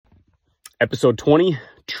Episode 20,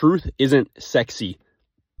 Truth Isn't Sexy.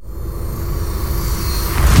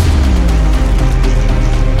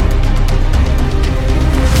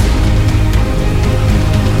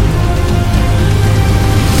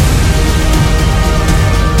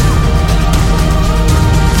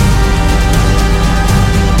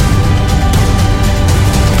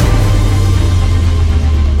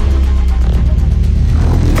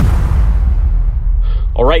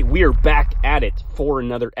 All right, we are back at it for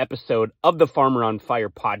another episode of the Farmer on Fire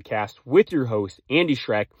podcast with your host, Andy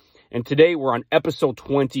Schreck. And today we're on episode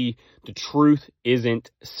 20, The Truth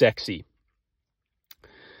Isn't Sexy.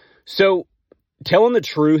 So telling the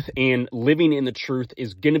truth and living in the truth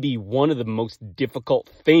is going to be one of the most difficult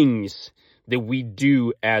things that we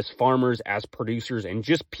do as farmers, as producers, and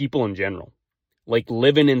just people in general. Like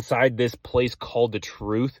living inside this place called the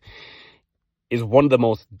truth is one of the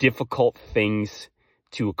most difficult things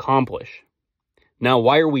to accomplish. Now,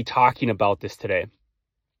 why are we talking about this today?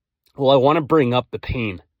 Well, I want to bring up the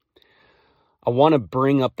pain. I want to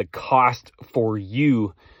bring up the cost for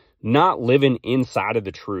you not living inside of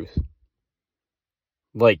the truth.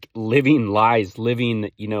 Like living lies,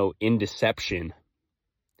 living, in deception.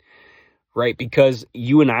 Right? Because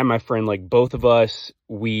you and I, my friend, like both of us,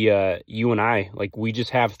 you and I, like we just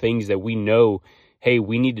have things that we know, hey,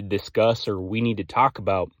 we need to discuss or we need to talk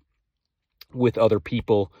about with other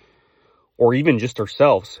people or even just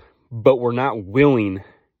ourselves, but we're not willing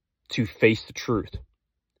to face the truth.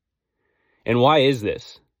 And why is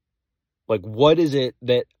this? Like, what is it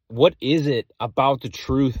about the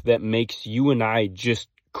truth that makes you and I just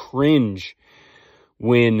cringe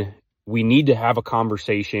when we need to have a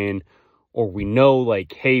conversation or we know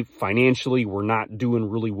like, hey, financially we're not doing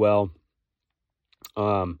really well,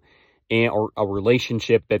 or a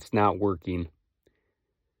relationship that's not working?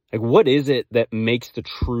 Like, what is it that makes the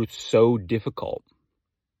truth so difficult?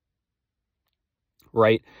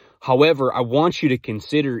 Right? However, I want you to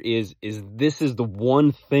consider is this is the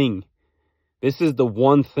one thing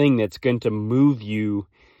that's going to move you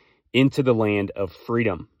into the land of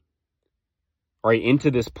freedom. Right?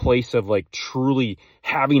 Into this place of like truly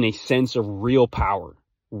having a sense of real power.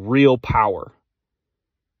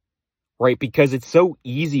 Right? Because it's so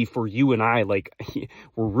easy for you and I, like,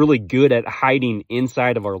 we're really good at hiding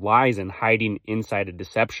inside of our lies and hiding inside of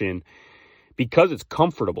deception because it's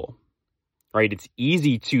comfortable, right? It's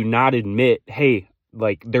easy to not admit, hey,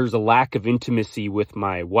 like, there's a lack of intimacy with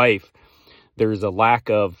my wife. There's a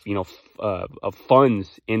lack of, of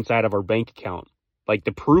funds inside of our bank account. Like,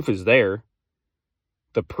 the proof is there.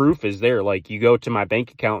 Like, you go to my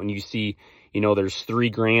bank account and you see, there's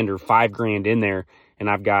 $3,000 or $5,000 in there. And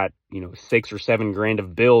I've got, 6 or 7 grand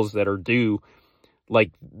of bills that are due.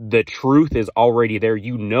 Like, the truth is already there.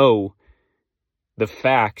 You know the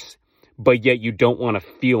facts, but yet you don't want to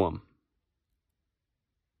feel them.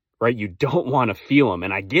 Right? You don't want to feel them.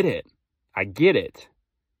 And I get it.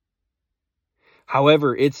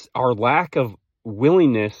 However, it's our lack of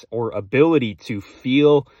willingness or ability to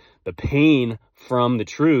feel the pain from the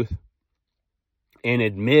truth and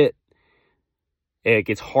admit. It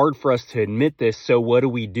gets hard for us to admit this, so what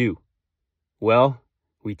do? Well,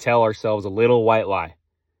 we tell ourselves a little white lie.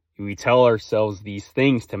 We tell ourselves these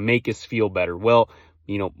things to make us feel better. Well,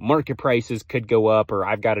 market prices could go up, or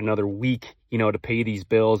I've got another week, to pay these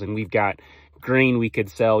bills, and we've got grain we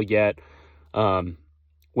could sell yet. When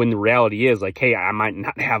the reality is, like, hey, I might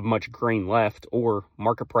not have much grain left, or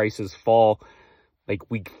market prices fall.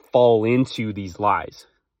 Like, we fall into these lies.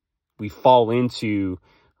 We fall into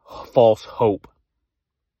false hope.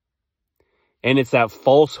 And it's that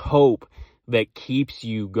false hope that keeps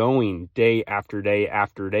you going day after day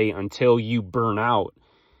after day until you burn out.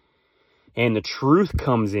 And the truth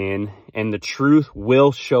comes in and the truth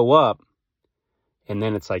will show up. And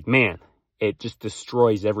then it's like, man, it just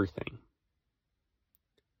destroys everything.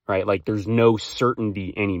 Right? Like, there's no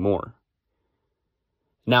certainty anymore.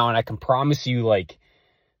 Now, and I can promise you, like,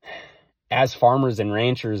 as farmers and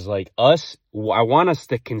ranchers like us, I want us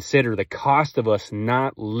to consider the cost of us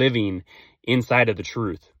not living inside of the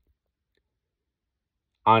truth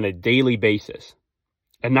on a daily basis.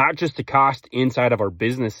 And not just the cost inside of our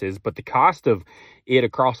businesses, but the cost of it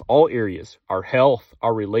across all areas, our health,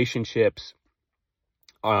 our relationships,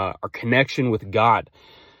 our connection with God,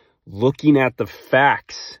 looking at the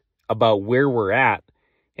facts about where we're at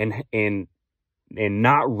and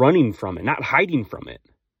not running from it, not hiding from it.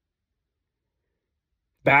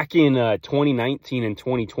 Back in 2019 and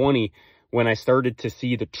 2020, when I started to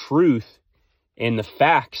see the truth and the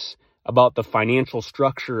facts about the financial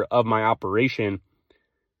structure of my operation,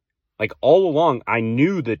 Like all along, I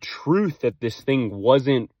knew the truth that this thing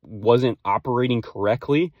wasn't operating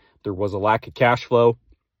correctly. There was a lack of cash flow.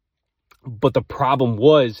 But the problem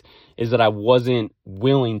is that I wasn't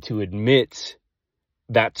willing to admit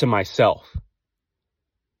that to myself.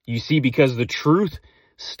 You see, because the truth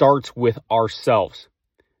starts with ourselves.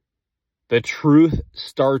 The truth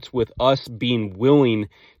starts with us being willing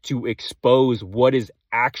to expose what is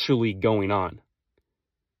actually going on.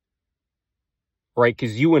 Right?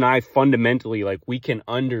 Because you and I fundamentally, like, we can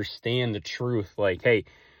understand the truth. Like, hey,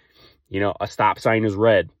 a stop sign is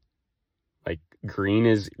red. Like, green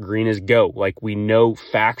is go. Like, we know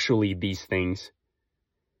factually these things.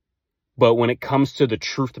 But when it comes to the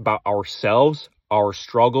truth about ourselves, our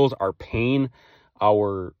struggles, our pain,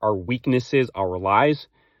 our weaknesses, our lies,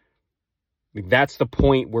 that's the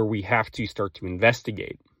point where we have to start to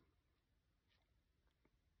investigate.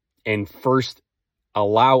 And first,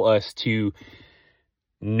 allow us to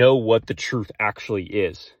know what the truth actually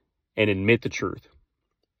is and admit the truth.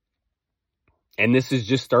 And this is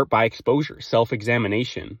just start by exposure,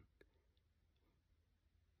 self-examination.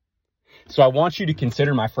 So I want you to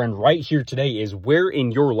consider, my friend, right here today is where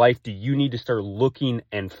in your life do you need to start looking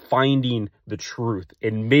and finding the truth,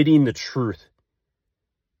 admitting the truth,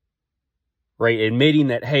 right? Admitting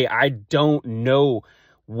that, hey, I don't know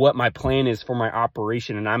what my plan is for my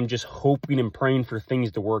operation, and I'm just hoping and praying for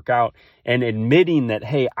things to work out, and admitting that,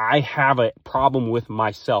 hey, I have a problem with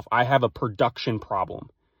myself. I have a production problem.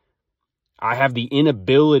 I have the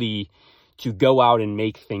inability to go out and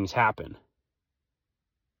make things happen.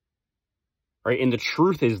 Right? And the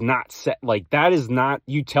truth is not set, like, that is not,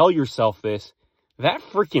 you tell yourself this, that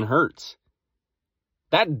freaking hurts.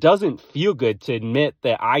 That doesn't feel good to admit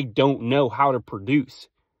that I don't know how to produce.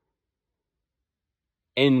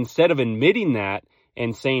 And instead of admitting that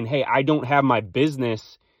and saying, hey, I don't have my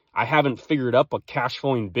business, I haven't figured up a cash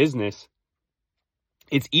flowing business,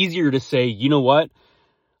 it's easier to say, you know what?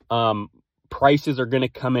 Prices are going to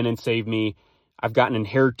come in and save me. I've got an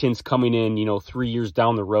inheritance coming in, 3 years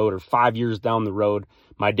down the road or 5 years down the road.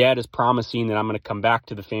 My dad is promising that I'm going to come back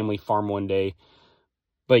to the family farm one day.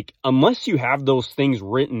 Like, unless you have those things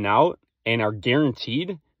written out and are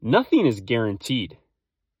guaranteed, nothing is guaranteed.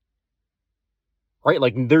 Right?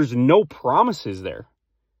 Like, there's no promises there.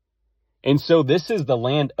 And so this is the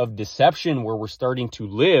land of deception where we're starting to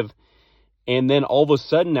live. And then all of a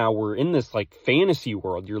sudden now we're in this like fantasy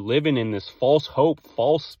world. You're living in this false hope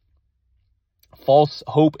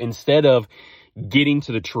instead of getting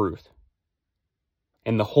to the truth.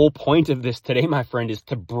 And the whole point of this today, my friend, is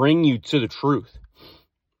to bring you to the truth.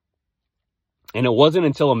 And it wasn't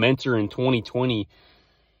until a mentor in 2020,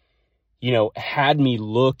 had me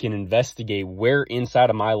look and investigate where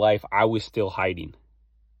inside of my life I was still hiding.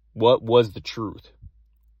 What was the truth?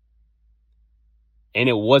 And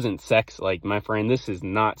it wasn't sex. Like, my friend, this is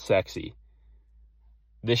not sexy.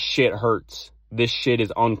 This shit hurts. This shit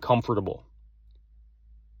is uncomfortable.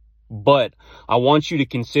 But I want you to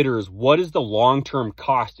consider is what is the long-term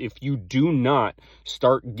cost if you do not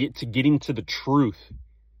start getting to the truth?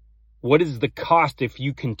 What is the cost if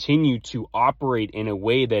you continue to operate in a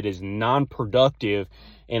way that is non-productive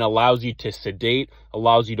and allows you to sedate,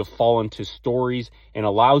 allows you to fall into stories, and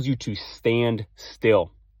allows you to stand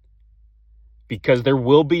still? Because there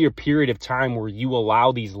will be a period of time where you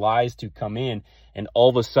allow these lies to come in, and all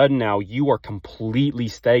of a sudden now you are completely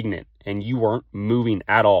stagnant and you aren't moving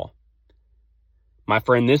at all. My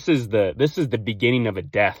friend, this is the beginning of a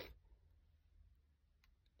death.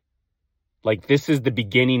 Like, this is the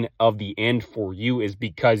beginning of the end for you, is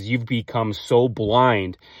because you've become so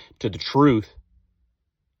blind to the truth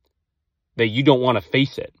that you don't want to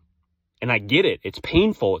face it. And I get it. It's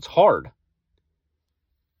painful. It's hard.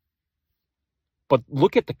 But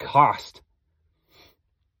look at the cost.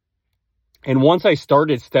 And once I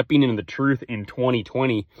started stepping into the truth in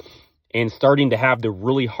 2020 and starting to have the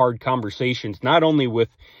really hard conversations, not only with,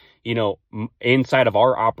 inside of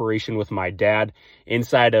our operation with my dad,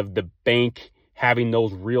 inside of the bank, having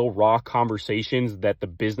those real raw conversations that the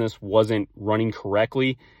business wasn't running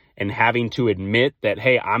correctly and having to admit that,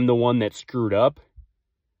 hey, I'm the one that screwed up.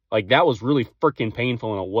 Like, that was really freaking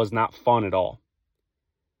painful, and it was not fun at all.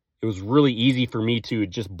 It was really easy for me to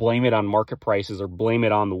just blame it on market prices or blame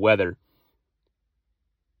it on the weather.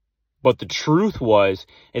 But the truth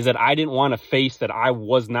is that I didn't want to face that I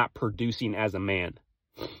was not producing as a man.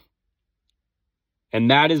 And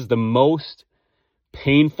that is the most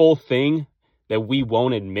painful thing that we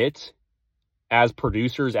won't admit as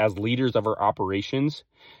producers, as leaders of our operations.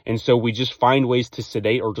 And so we just find ways to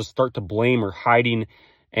sedate or just start to blame or hiding.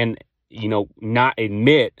 And not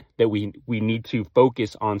admit that we need to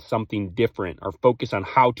focus on something different or focus on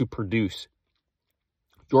how to produce.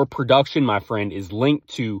 Your production, my friend, is linked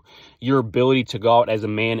to your ability to go out as a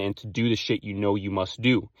man and to do the shit you know you must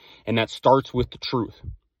do. And that starts with the truth.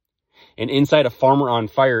 And inside of Farmer on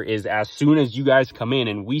Fire is as soon as you guys come in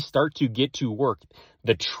and we start to get to work,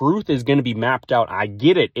 the truth is going to be mapped out. I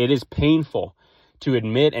get it. It is painful to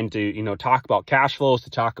admit and to, talk about cash flows, to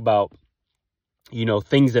talk about,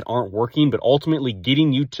 things that aren't working, but ultimately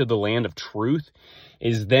getting you to the land of truth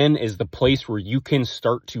is the place where you can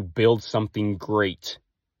start to build something great.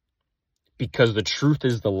 Because the truth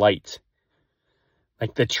is the light.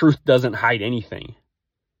 Like, the truth doesn't hide anything.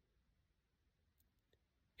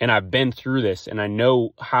 And I've been through this and I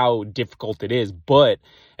know how difficult it is. But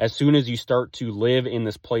as soon as you start to live in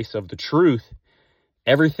this place of the truth,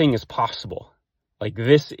 everything is possible. Like,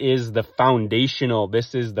 this is the foundational,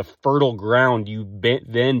 this is the fertile ground. You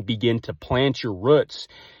then begin to plant your roots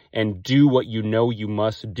and do what you know you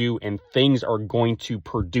must do. And things are going to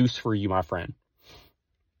produce for you, my friend.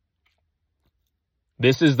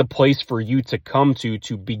 This is the place for you to come to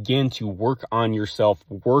begin to work on yourself,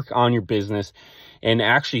 work on your business, and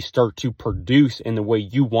actually start to produce in the way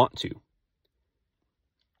you want to.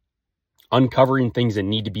 Uncovering things that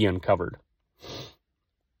need to be uncovered.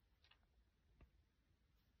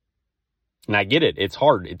 And I get it. It's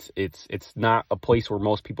hard. It's not a place where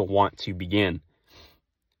most people want to begin.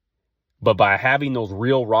 But by having those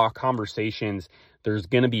real, raw conversations, there's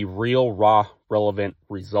going to be real, raw, relevant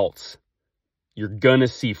results. You're going to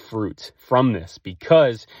see fruit from this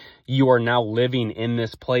because you are now living in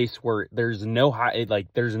this place where there's no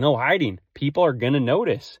hiding. People are going to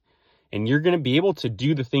notice and you're going to be able to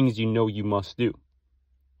do the things you know you must do.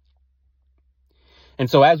 And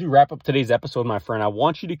so as we wrap up today's episode, my friend, I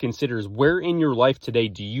want you to consider is where in your life today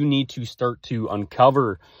do you need to start to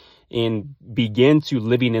uncover and begin to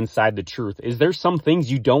living inside the truth? Is there some things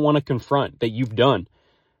you don't want to confront that you've done?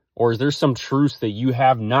 Or is there some truths that you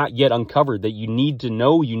have not yet uncovered that you need to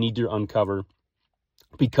know you need to uncover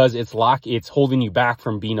because it's holding you back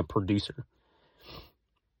from being a producer?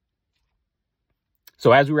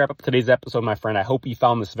 So as we wrap up today's episode, my friend, I hope you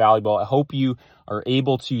found this valuable. I hope you are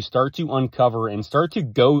able to start to uncover and start to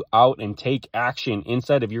go out and take action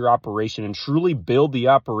inside of your operation and truly build the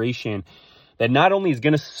operation that not only is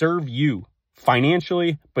going to serve you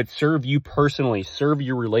financially, but serve you personally, serve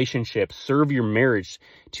your relationship, serve your marriage,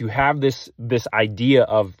 to have this idea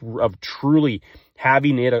of truly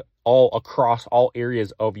having it all across all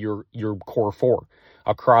areas of your core four,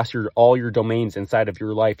 across all your domains inside of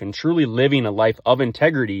your life, and truly living a life of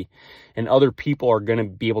integrity. And other people are going to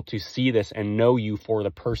be able to see this and know you for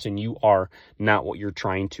the person you are, not what you're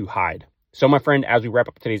trying to hide. So my friend, as we wrap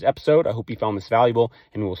up today's episode, I hope you found this valuable,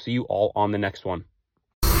 and we'll see you all on the next one.